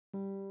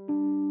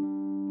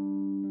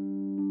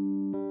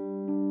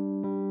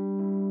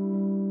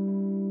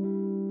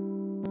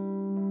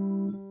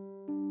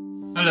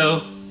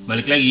Halo,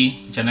 balik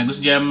lagi ican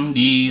agoesdjam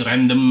di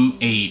Random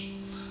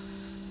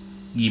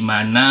 8.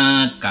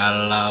 Gimana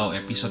kalau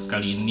episode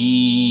kali ini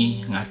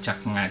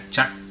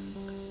ngacak-ngacak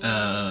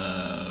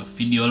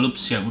video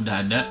loops yang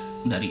udah ada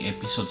dari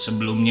episode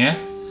sebelumnya,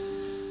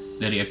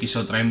 dari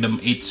episode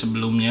Random 8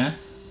 sebelumnya.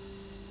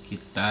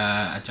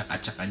 Kita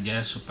acak-acak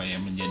aja supaya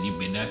menjadi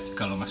beda.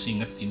 Kalau masih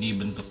inget ini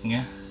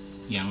bentuknya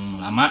yang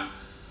lama.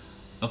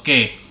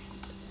 Oke,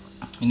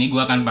 ini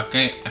gua akan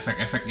pakai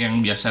efek-efek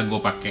yang biasa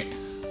gue pakai.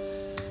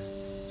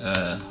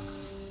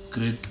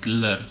 Grid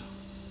Blur.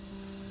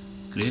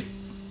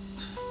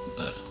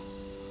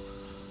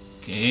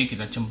 Oke,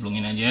 kita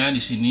cemplungin aja di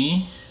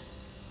sini.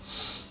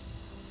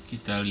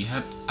 Kita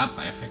lihat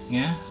apa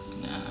efeknya.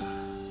 Nah,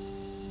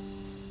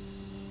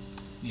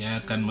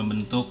 dia akan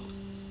membentuk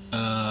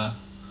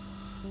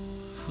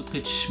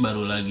footage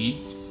baru lagi.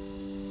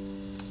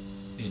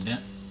 Beda.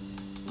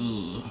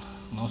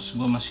 Mouse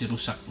gue masih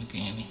rusak nih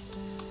kayaknya nih.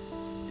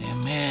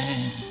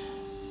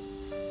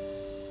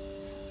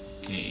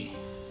 Oke.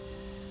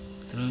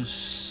 Terus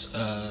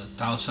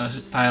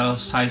tile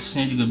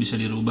size-nya juga bisa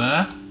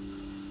dirubah.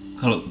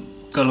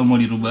 Kalau mau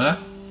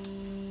dirubah,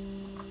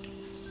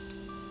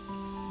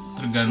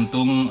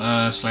 tergantung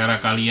selera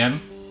kalian.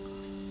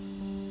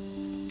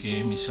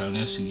 Oke,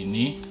 misalnya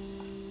segini.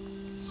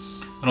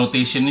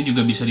 Rotation-nya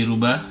juga bisa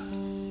dirubah.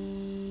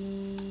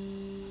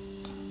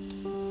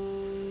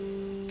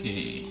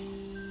 Oke.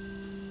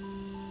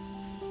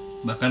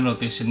 Bahkan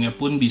rotation-nya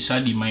pun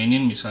bisa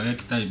dimainin. Misalnya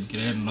kita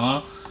bikinnya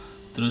 0,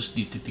 terus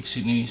di titik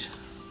sini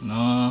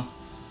 0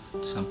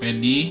 sampai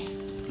di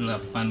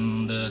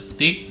 8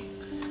 detik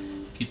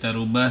kita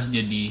rubah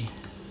jadi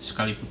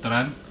sekali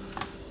putaran,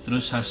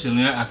 terus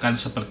hasilnya akan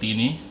seperti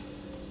ini,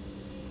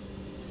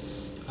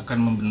 akan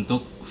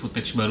membentuk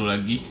footage baru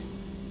lagi.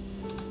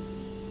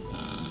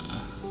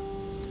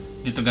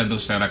 Ini tergantung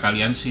selera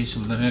kalian sih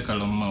sebenarnya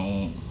kalau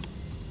mau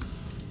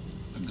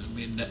agak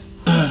beda.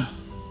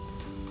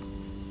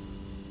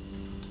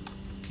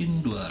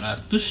 Mungkin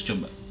 200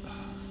 coba.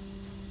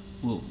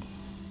 Wow,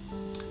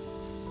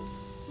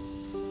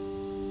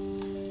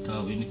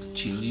 atau ini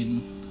kecilin.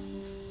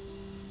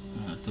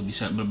 Nah, atau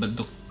bisa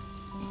berbentuk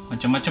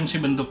macam-macam sih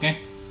bentuknya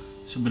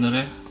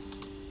sebenarnya.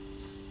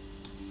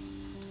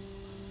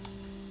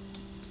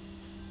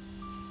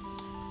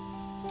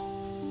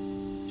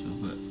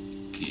 Coba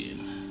bikin.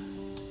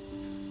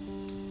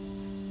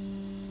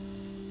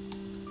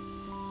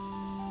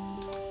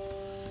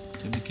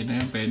 Kita bikinnya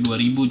sampai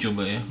 2000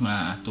 coba ya.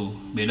 Nah, tuh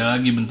beda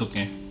lagi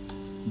bentuknya.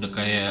 Udah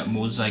kayak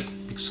mozaik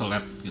pixel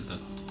art gitu.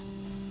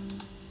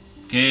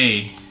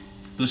 Oke,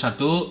 itu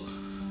satu.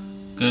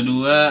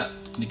 Kedua,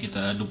 ini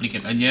kita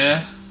duplicate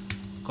aja,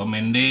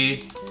 Command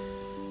D,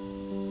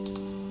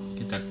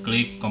 kita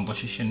klik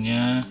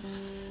compositionnya,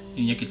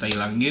 ininya kita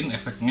hilangin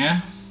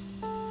efeknya.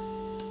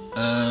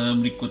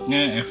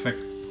 Berikutnya efek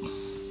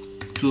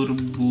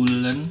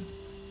turbulent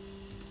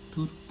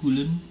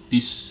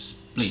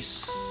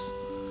displace.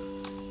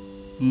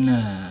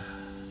 Nah,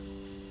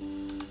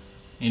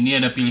 ini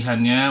ada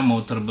pilihannya, mau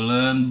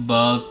turbulent,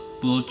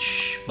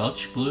 bulge,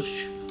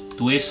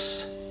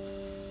 twist,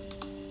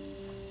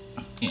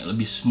 ya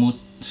lebih smooth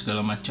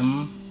segala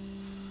macem.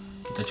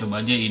 Kita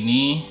coba aja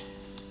ini.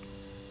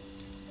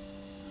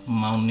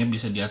 Mount-nya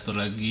bisa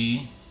diatur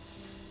lagi.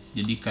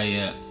 Jadi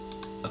kayak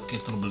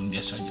turbulent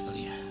biasa aja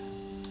kali ya,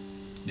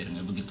 biar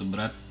nggak begitu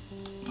berat.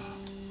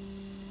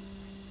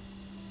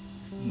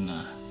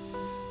 Nah,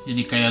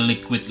 jadi kayak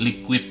liquid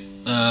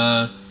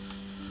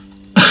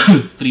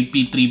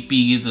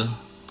trippy gitu,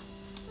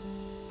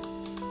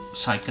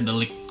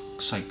 psychedelic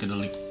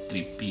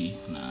trippy.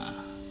 Nah,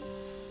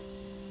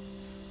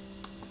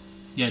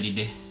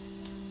 jadi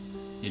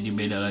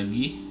beda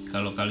lagi.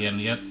 Kalau kalian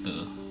lihat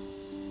tuh,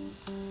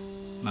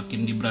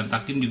 makin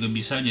diberantakin juga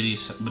bisa jadi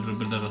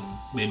bener-bener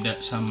beda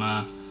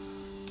sama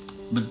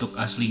bentuk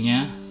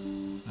aslinya.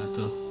 Nah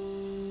tuh,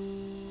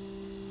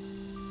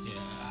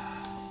 ya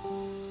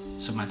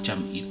semacam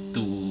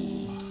itu.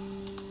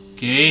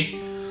 Oke.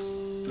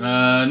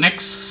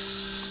 Next,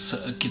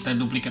 kita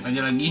duplicate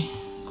aja lagi,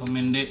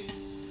 Command D,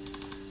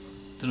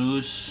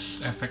 terus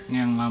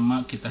efeknya yang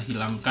lama kita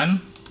hilangkan.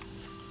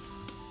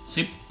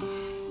 Sip.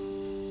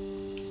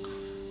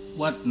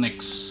 What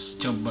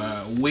next?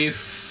 Coba wave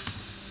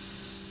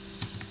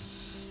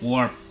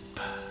warp.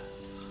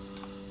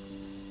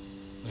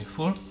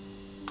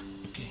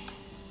 Oke.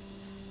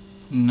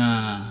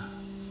 Nah,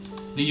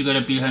 ini juga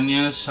ada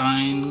pilihannya,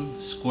 sine,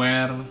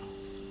 square,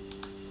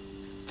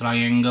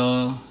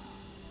 triangle,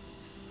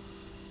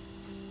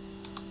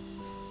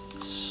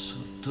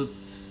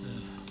 tooth.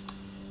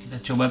 Kita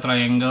coba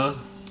triangle,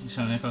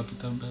 misalnya kalau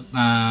kita,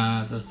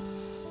 nah tuh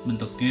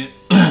bentuknya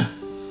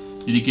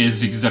jadi kayak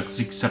zigzag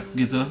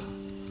gitu.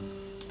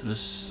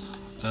 Terus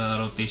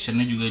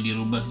rotationnya juga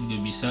dirubah juga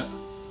bisa.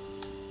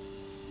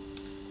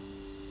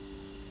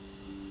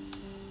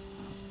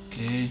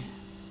 Oke.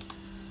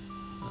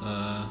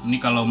 Ini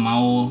kalau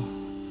mau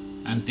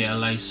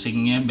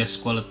anti-aliasingnya, best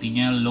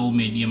quality-nya low,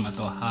 medium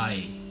atau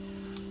high.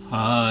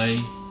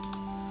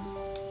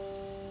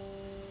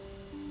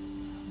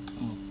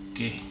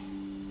 Oke.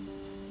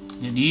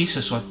 Jadi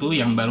sesuatu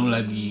yang baru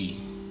lagi.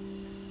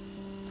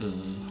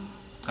 Tuh.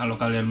 Kalau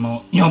kalian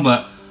mau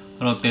nyoba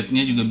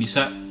rotate-nya juga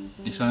bisa,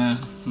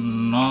 misalnya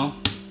 0.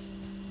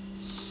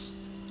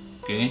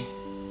 Oke,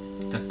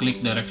 kita klik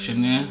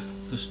direction-nya,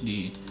 terus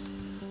di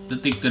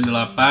detik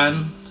ke-8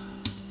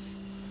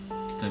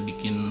 kita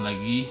bikin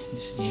lagi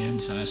di sini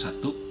misalnya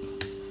 1.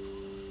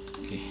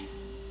 Oke.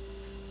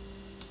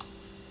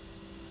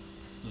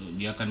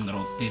 Dia akan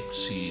nge-rotate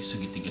si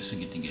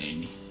segitiga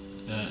ini.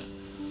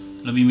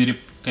 Lebih mirip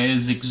kayak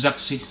zigzag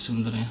sih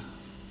sebenarnya.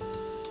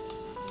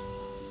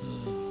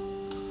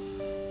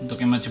 Untuk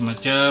yang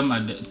macam-macam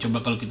ada,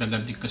 coba kalau kita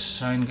ganti ke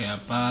sign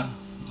kayak apa.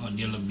 Oh,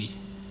 dia lebih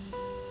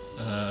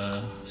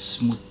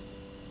smooth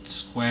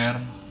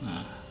square.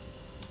 Nah,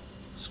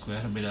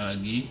 square beda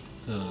lagi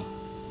tuh.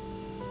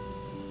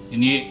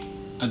 Ini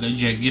agak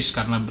jaggis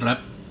karena berat,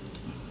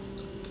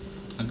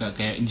 agak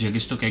kayak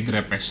jaggis tuh kayak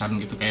grepesan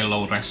gitu, kayak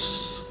low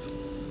res.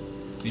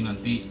 Tapi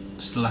nanti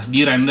setelah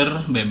di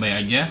render bye-bye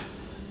aja.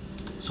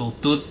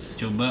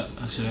 Sawtooth coba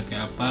hasilnya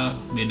kayak apa,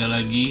 beda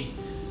lagi.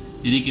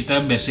 Jadi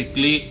kita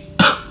basically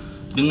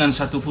dengan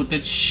satu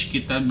footage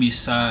kita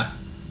bisa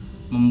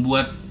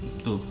membuat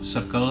tuh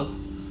circle,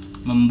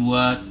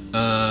 membuat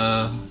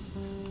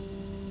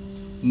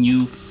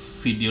new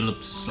video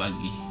loops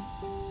lagi,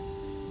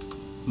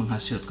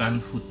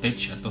 menghasilkan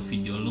footage atau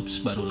video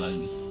loops baru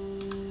lagi.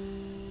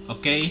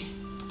 Oke,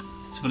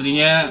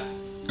 sepertinya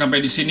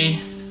sampai di sini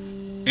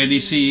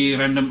edisi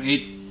Random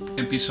 8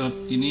 episode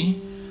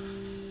ini.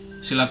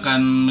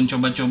 Silakan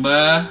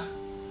mencoba-coba.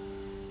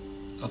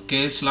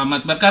 Oke,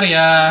 selamat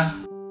berkarya.